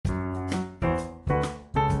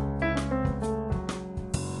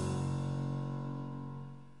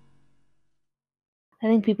I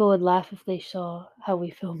think people would laugh if they saw how we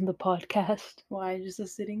filmed the podcast. Why, just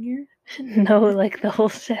us sitting here? No, like the whole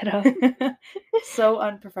setup. So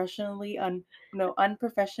unprofessionally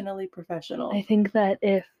professional. I think that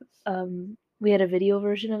if we had a video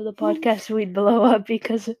version of the podcast, we'd blow up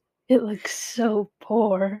because it looks so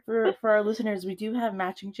poor. For our listeners, we do have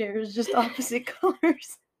matching chairs, just opposite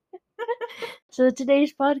colors. So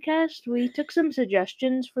today's podcast, we took some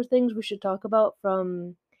suggestions for things we should talk about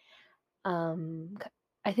from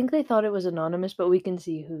I think they thought it was anonymous, but we can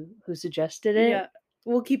see who suggested it. Yeah,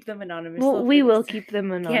 we'll keep them anonymous. Well, we will keep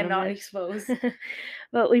them anonymous. Cannot expose.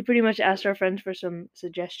 But we pretty much asked our friends for some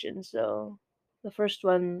suggestions. So the first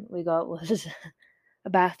one we got was a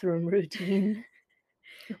bathroom routine,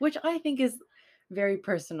 which I think is very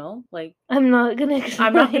personal. Like, I'm not gonna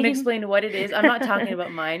explain what it is. I'm not talking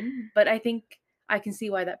about mine, but I think I can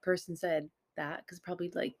see why that person said that, because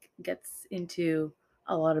probably like gets into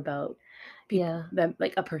a lot about people, them,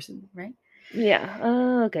 like a person, right? Yeah.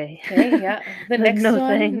 Okay. Okay. Yeah. The next no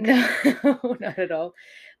one, thanks. no, not at all.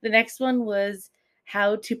 The next one was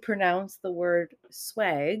how to pronounce the word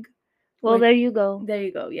swag. Well, there you go. There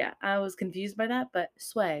you go. Yeah, I was confused by that, but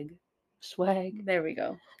swag. There we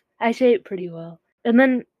go. I say it pretty well. And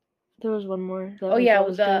then there was one more. Oh yeah,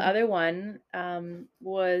 the other one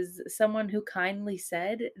was someone who kindly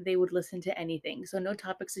said they would listen to anything. So no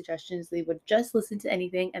topic suggestions. They would just listen to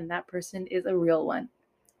anything, and that person is a real one.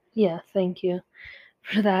 Yeah, thank you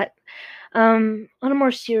for that. On a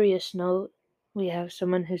more serious note, we have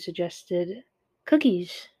someone who suggested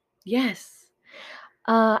cookies. Yes.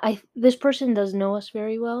 This person does know us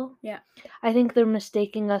very well. Yeah. I think they're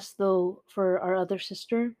mistaking us though for our other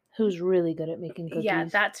sister, who's really good at making cookies. Yeah,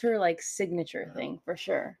 that's her like signature thing for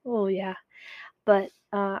sure. Oh yeah, but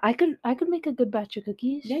I could make a good batch of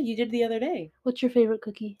cookies. Yeah, you did the other day. What's your favorite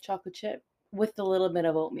cookie? Chocolate chip with a little bit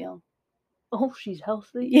of oatmeal. Oh, she's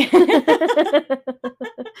healthy. Yeah.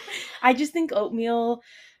 I just think oatmeal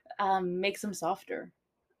makes them softer.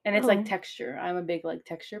 And it's like texture. I'm a big like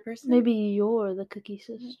texture person. Maybe you're the cookie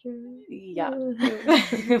sister. Yeah.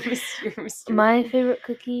 My favorite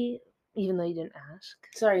cookie, even though you didn't ask.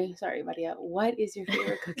 Sorry, Maria. What is your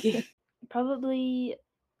favorite cookie? Probably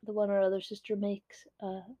the one our other sister makes,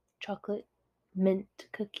 chocolate mint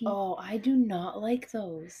cookie. Oh, I do not like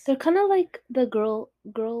those. They're kind of like the girl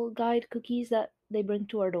guide cookies that they bring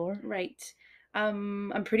to our door. Right.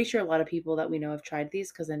 I'm pretty sure a lot of people that we know have tried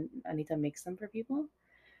these because Anita makes them for people.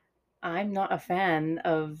 I'm not a fan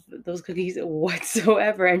of those cookies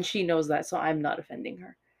whatsoever, and she knows that, so I'm not offending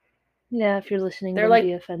her. Yeah, if you're listening, don't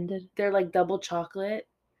be offended. They're like double chocolate.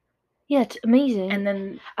 Yeah, it's amazing. And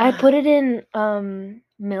then I put it in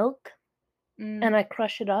milk, and I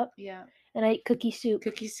crush it up. Yeah. And I eat cookie soup.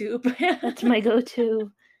 Yeah. That's my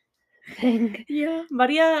go-to thing. Yeah.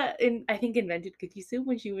 Maria, I think, invented cookie soup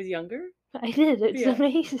when she was younger. I did. It's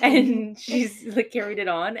amazing. And she's like carried it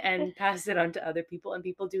on and passed it on to other people, and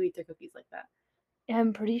people do eat their cookies like that.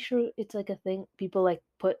 I'm pretty sure it's like a thing. People like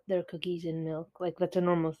put their cookies in milk. Like that's a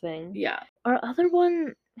normal thing. Yeah. Our other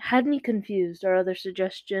one had me confused. Our other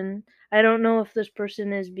suggestion. I don't know if this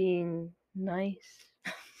person is being nice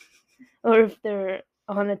or if they're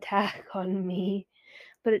on attack on me.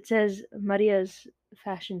 But it says Maria's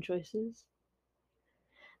fashion choices.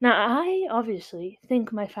 Now, I obviously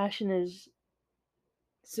think my fashion is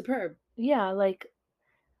superb. Yeah, like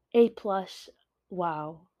A+,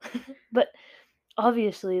 wow. But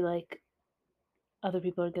obviously, like, other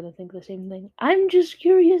people are gonna think the same thing. I'm just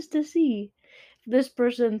curious to see if this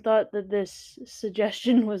person thought that this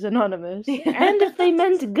suggestion was anonymous, and if they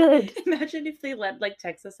meant good. Imagine if they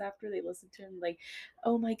text us after they listen to him, like,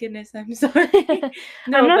 "Oh my goodness, I'm sorry."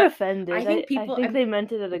 No, I'm not offended. I think they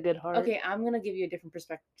meant it at a good heart. Okay, I'm gonna give you a different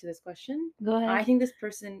perspective to this question. Go ahead. I think this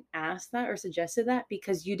person asked that or suggested that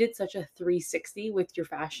because you did such a 360 with your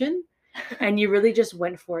fashion. And you really just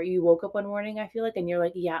went for it. You woke up one morning, I feel like, and you're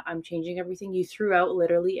like, yeah, I'm changing everything. You threw out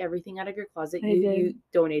literally everything out of your closet. You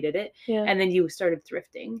donated it. Yeah. And then you started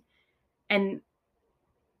thrifting. And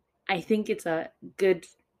I think it's a good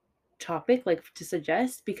topic, like, to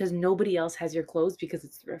suggest, because nobody else has your clothes because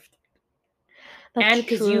it's thrift. That's and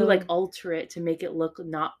because you like alter it to make it look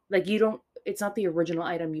not like you don't, it's not the original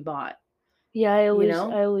item you bought. Yeah, I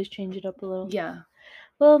always change it up a little. Yeah.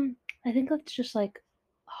 Well, I think that's just like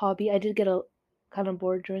hobby. I did get a kind of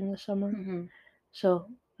bored during the summer, so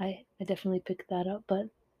I definitely picked that up. But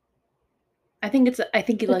I think it's a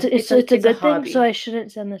good hobby. thing. So I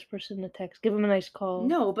shouldn't send this person a text. Give him a nice call.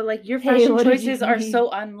 No, but like your fashion choices are so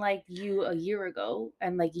unlike you a year ago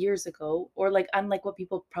and like years ago, or like unlike what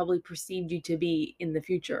people probably perceived you to be in the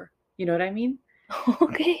future. You know what I mean?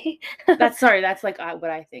 Okay. That's like what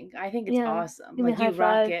I think. I think it's Yeah. awesome. Give me a Like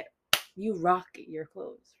high five. you rock your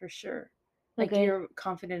clothes for sure. Like Okay. you're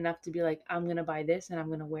confident enough to be like, I'm gonna buy this and I'm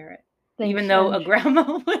gonna wear it. Even Thanks, though a Ange.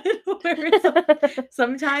 grandma would wear it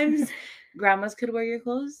sometimes grandmas could wear your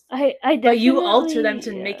clothes, I but you alter them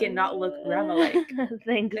to definitely make it not look grandma-like.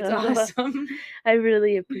 thanks, It's Angela. awesome. I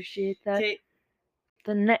really appreciate that. Okay.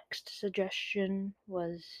 The next suggestion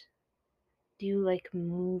was, do you like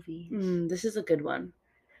movies? This is a good one.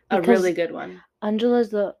 A really Because good one. Angela's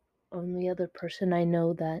the only other person I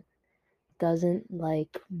know that doesn't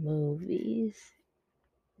like movies.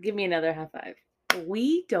 Give me another high five.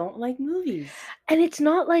 We don't like movies. And it's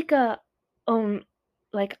not like um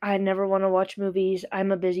like I never want to watch movies.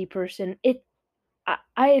 I'm a busy person.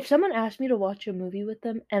 I if someone asked me to watch a movie with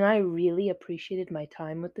them and I really appreciated my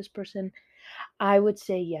time with this person, I would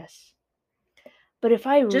say yes. But if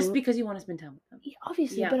I Just because you want to spend time with them.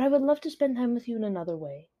 obviously, Yeah. but I would love to spend time with you in another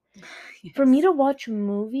way. For me Yes. to watch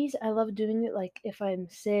movies, I love doing it like if I'm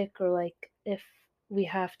sick or like if we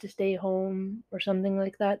have to stay home or something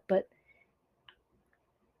like that, but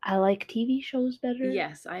I like TV shows better.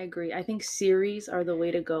 Yes, I agree. I think series are the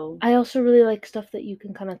way to go. I also really like stuff that you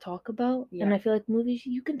can kind of talk about, and Yeah. I feel like movies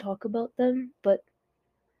you can talk about them, but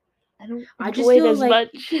I don't I just enjoy it feel as like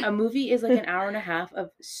much. a movie is like an hour and a half of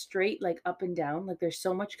straight, like up and down. Like there's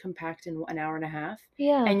so much compact in an hour and a half.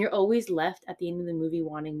 Yeah. And you're always left at the end of the movie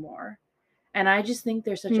wanting more. And I just think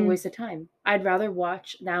there's such a Hmm. waste of time. I'd rather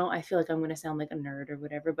watch now. I feel like I'm going to sound like a nerd or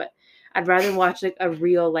whatever, but I'd rather watch like a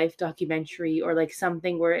real life documentary or like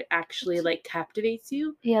something where it actually like captivates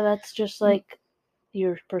you. Yeah, that's just like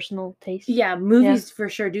your personal taste. Yeah, movies for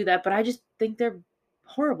sure do that, but I just think they're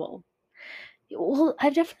horrible. Well,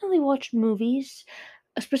 I've definitely watched movies,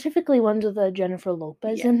 specifically ones with Jennifer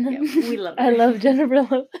Lopez Yeah, in yeah, them. we love I her. love Jennifer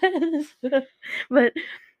Lopez, but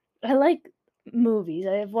I like movies.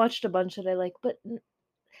 I have watched a bunch that I like, but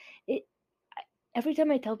it every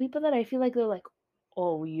time I tell people that, I feel like they're like,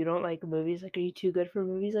 "Oh, you don't like movies? Like, are you too good for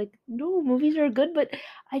movies?" Like, no, movies are good, but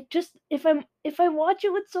I just if I watch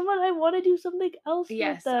it with someone, I want to do something else with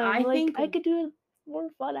Yes, them. I Like, think I could do a more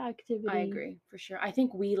fun I activity. agree for sure. I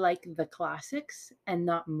think we like the classics and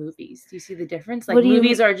not movies. Do you see the difference? Like What do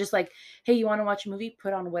movies you? are just like, hey, you want to watch a movie?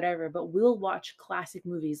 Put on whatever. But we'll watch classic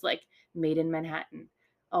movies like Made in Manhattan,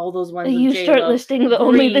 all those ones with You J start Lo, listing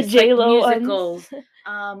only the Grease, like J Lo ones. musicals.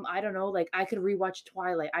 I don't know. Like I could rewatch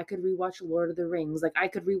Twilight. I could rewatch Lord of the Rings. Like I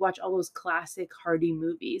could rewatch all those classic Hardy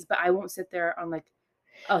movies. But I won't sit there on like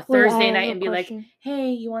a Wait, I Thursday have night a and be like, question.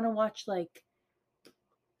 hey, you want to watch like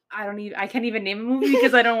I can't even name a movie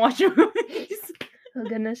because I don't watch movies. Oh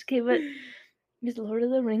goodness, okay, but is Lord of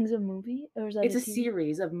the Rings a movie or is that It's a a TV?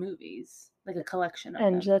 series of movies, like a collection of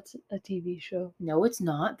And them. that's a TV show. No, it's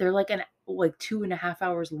not. They're like 2.5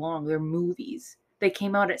 hours long. They're movies. They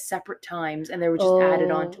came out at separate times and they were just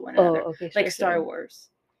added on to one Oh, another, okay, like sorry, Star sorry. Wars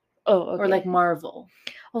Oh, or like okay. Marvel.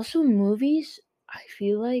 Also, movies, I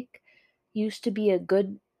feel like used to be a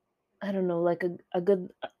good, I don't know, like a good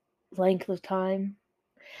length of time,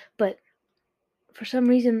 but for some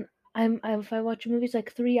reason, if I watch a movie, it's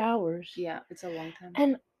like 3 hours, Yeah, it's a long time.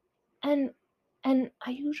 and and and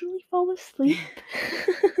I usually fall asleep.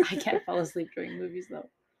 I can't fall asleep during movies though.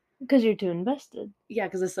 Because you're too invested. Yeah,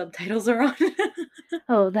 because the subtitles are on.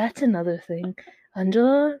 Oh, that's another thing.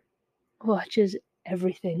 Angela watches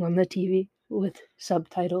everything on the TV with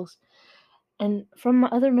subtitles. And from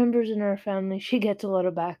other members in our family, she gets a lot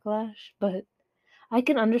of backlash, but I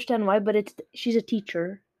can understand why, but she's a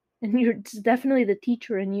teacher. And it's definitely the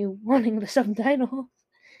teacher in you wanting the subtitles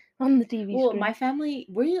on the TV Well, screen. my family,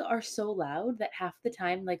 we are so loud that half the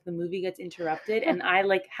time, like the movie gets interrupted, and I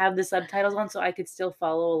like have the subtitles on so I could still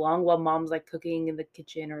follow along while mom's like cooking in the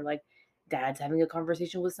kitchen or like dad's having a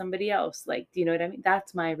conversation with somebody else. Like, do you know what I mean?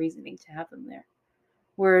 That's my reasoning to have them there.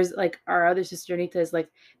 Whereas, like, our other sister Anita is like,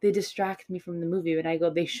 they distract me from the movie, and I go,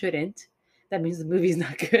 they shouldn't. That means the movie's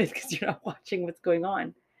not good because you're not watching what's going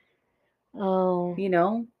on. Oh. You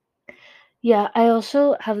know? Yeah, I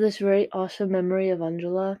also have this very awesome memory of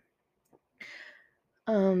Angela.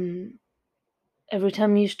 Um, every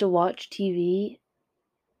time you used to watch TV,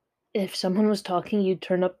 if someone was talking, you'd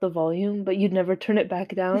turn up the volume, but you'd never turn it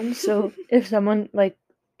back down. So if someone like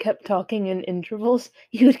kept talking in intervals,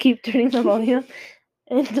 you would keep turning the volume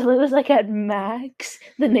until it was like at max.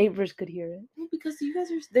 The neighbors could hear it. Well, because you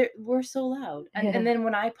guys are there, we're so loud, and Yeah. then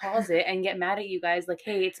when I pause it and get mad at you guys, like,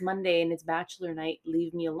 hey, it's Monday and it's bachelor night,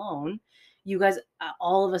 leave me alone. You guys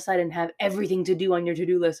all of a sudden have everything to do on your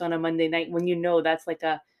to-do list on a Monday night when you know that's like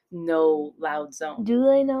a no loud zone. Do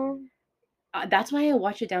they know? That's why I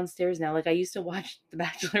watch it downstairs now. Like I used to watch The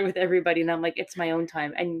Bachelor with everybody, and I'm like, it's my own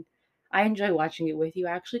time, and I enjoy watching it with you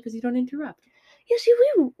actually because you don't interrupt. Yeah, see,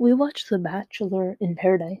 we watched The Bachelor in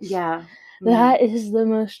Paradise. Yeah. That is the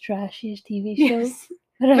most trashiest TV show, Yes.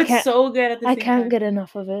 but But so good at the I same can't time. get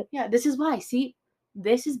enough of it. Yeah, this is why. See,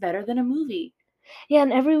 this is better than a movie. Yeah,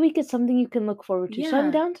 and every week it's something you can look forward to. So I'm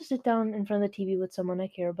Yeah. down to sit down in front of the TV with someone I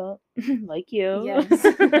care about, like you. Yes.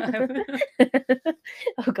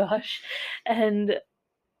 Oh gosh,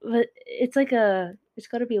 but it's it's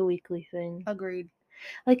got to be a weekly thing. Agreed.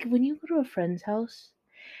 Like when you go to a friend's house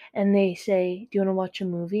and they say, "Do you want to watch a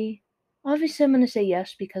movie?" Obviously, I'm gonna say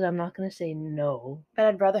yes because I'm not gonna say no. But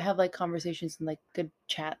I'd rather have like conversations and like good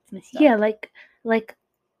chats and stuff. Yeah, like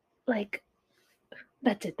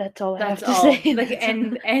that's it. That's all I have That's to all. say. Like That's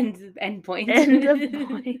end point. end of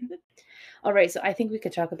point. All right, so I think we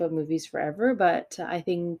could talk about movies forever, but I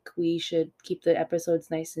think we should keep the episodes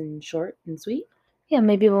nice and short and sweet. Yeah,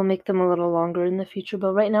 maybe we'll make them a little longer in the future,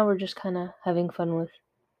 but right now we're just kind of having fun with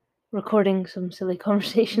recording some silly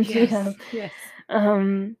conversations we have. Yes.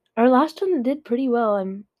 Our last one did pretty well.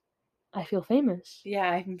 I feel famous. Yeah,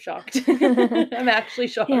 I'm shocked. I'm actually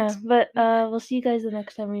shocked. Yeah, but we'll see you guys the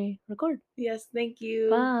next time we record. Yes, thank you.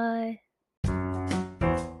 Bye.